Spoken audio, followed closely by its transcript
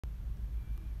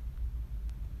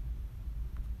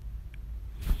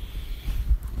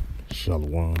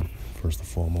Shalom. First and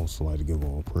foremost, I'd like to give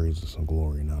all praises and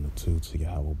glory and honor to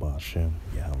Yahweh Ba'Shem,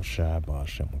 Yahweh Shai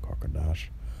Ba'Shem Makarkadash.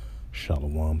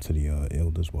 Shalom to the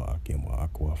elders, Wa'akim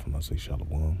Wa'akwaf, and I say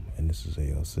Shalom. And this is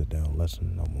a sit-down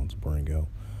lesson I want to bring out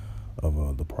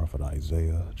of the prophet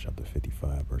Isaiah, chapter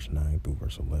 55, verse 9 through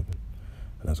verse 11.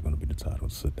 And that's going to be the title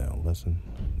of the sit-down lesson.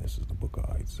 This is the book of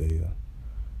Isaiah,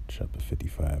 chapter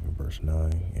 55 and verse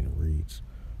 9, and it reads,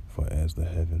 "For as the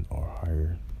heavens are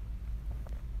higher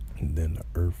than the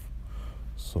earth,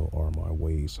 so are my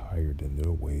ways higher than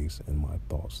their ways, and my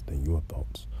thoughts than your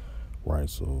thoughts." Right?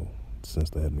 So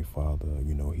since the Heavenly Father,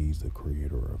 He's the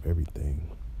creator of everything,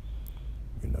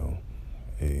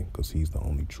 because He's the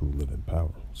only true living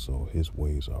power. So His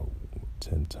ways are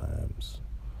 10 times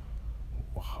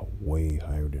way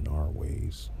higher than our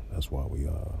ways. That's why we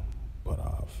put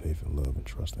our faith and love and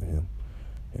trust in Him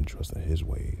and trust in His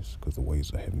ways, because the ways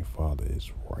of Heavenly Father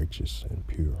is righteous and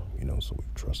pure, so we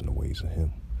trust in the ways of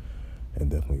Him.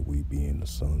 And definitely we being the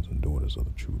sons and daughters of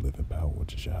the true living power,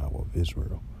 which is Yahweh of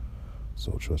Israel.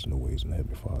 So trusting the ways of the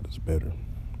Heavenly Father is better.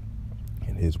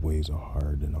 And His ways are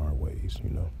higher than our ways,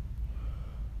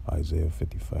 Isaiah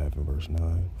 55 and verse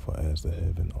 9, "For as the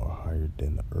heaven are higher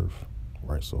than the earth,"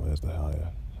 right? So as the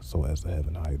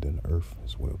heaven higher than the earth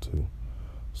as well too,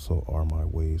 so are my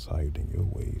ways higher than your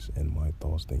ways, and my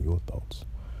thoughts than your thoughts.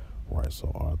 Right?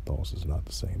 So our thoughts is not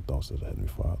the same thoughts as the Heavenly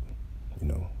Father.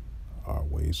 Our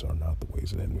ways are not the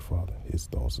ways of the Heavenly Father. His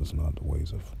thoughts is not the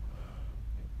ways of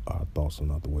our thoughts are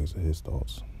not the ways of His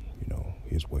thoughts.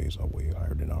 His ways are way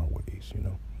higher than our ways,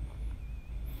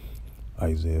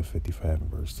 Isaiah 55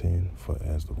 and verse 10, "For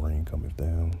as the rain cometh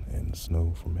down, and the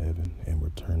snow from heaven, and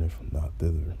returneth not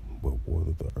thither, but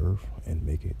water the earth, and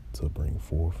make it to bring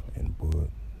forth and bud,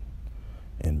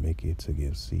 and make it to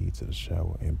give seed to the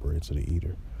shower, and bread to the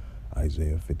eater."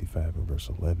 Isaiah 55 and verse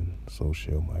 11, "So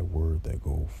shall my word that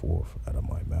go forth out of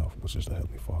my mouth," which is the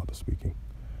Heavenly Father speaking,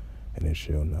 "and it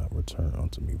shall not return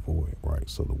unto me void." Right?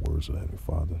 So the words of the Heavenly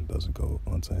Father doesn't go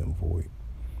unto Him void.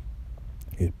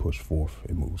 It pushes forth,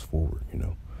 it moves forward,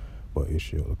 but it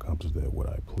shall accomplish that what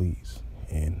I please,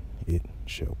 and it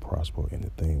shall prosper in the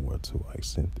thing whereto I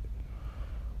sent it.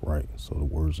 Right? So the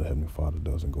words of the Heavenly Father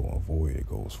doesn't go on void, it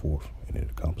goes forth, and it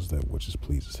accomplishes that which is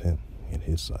pleases Him in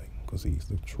His sight, because He's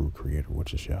the true creator,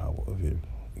 which is Yahweh of it,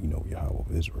 Yahweh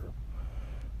of Israel.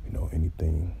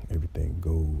 Everything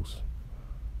goes,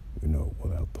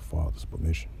 without the Father's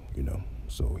permission,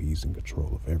 So He's in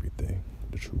control of everything,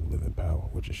 the true living power,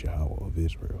 which is Yahweh of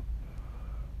Israel.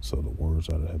 So the words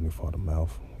out of the Heavenly Father's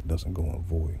mouth, it doesn't go on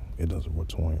void. It doesn't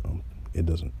return.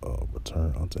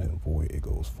 Return unto Him void. It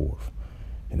goes forth,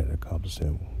 and it accomplishes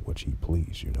Him which He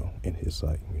pleased, in His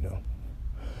sight,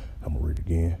 I'm gonna read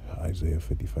again. Isaiah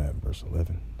 55 verse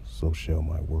 11. "So shall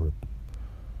my word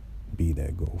be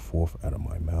that go forth out of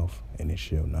my mouth, and it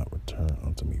shall not return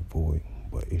unto me void,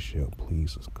 but it shall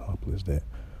please accomplish that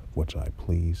which I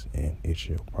please, and it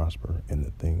shall prosper in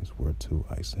the things whereto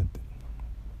I sent it."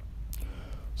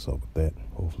 So with that,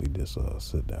 hopefully this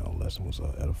sit-down lesson was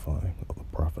edifying of the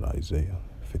prophet Isaiah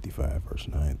 55 verse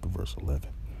 9 through verse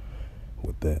 11.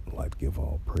 With that, I'd like to give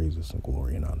all praises and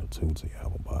glory and honor to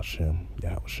Yahweh Ba'Shem,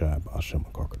 Yahweh Shai Ba'Shem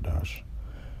Makarkadash.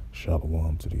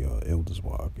 Shalom to the elders,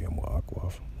 Wa'akim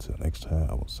Wa'akwaf. Till next time,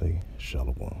 I will say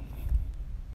Shalom.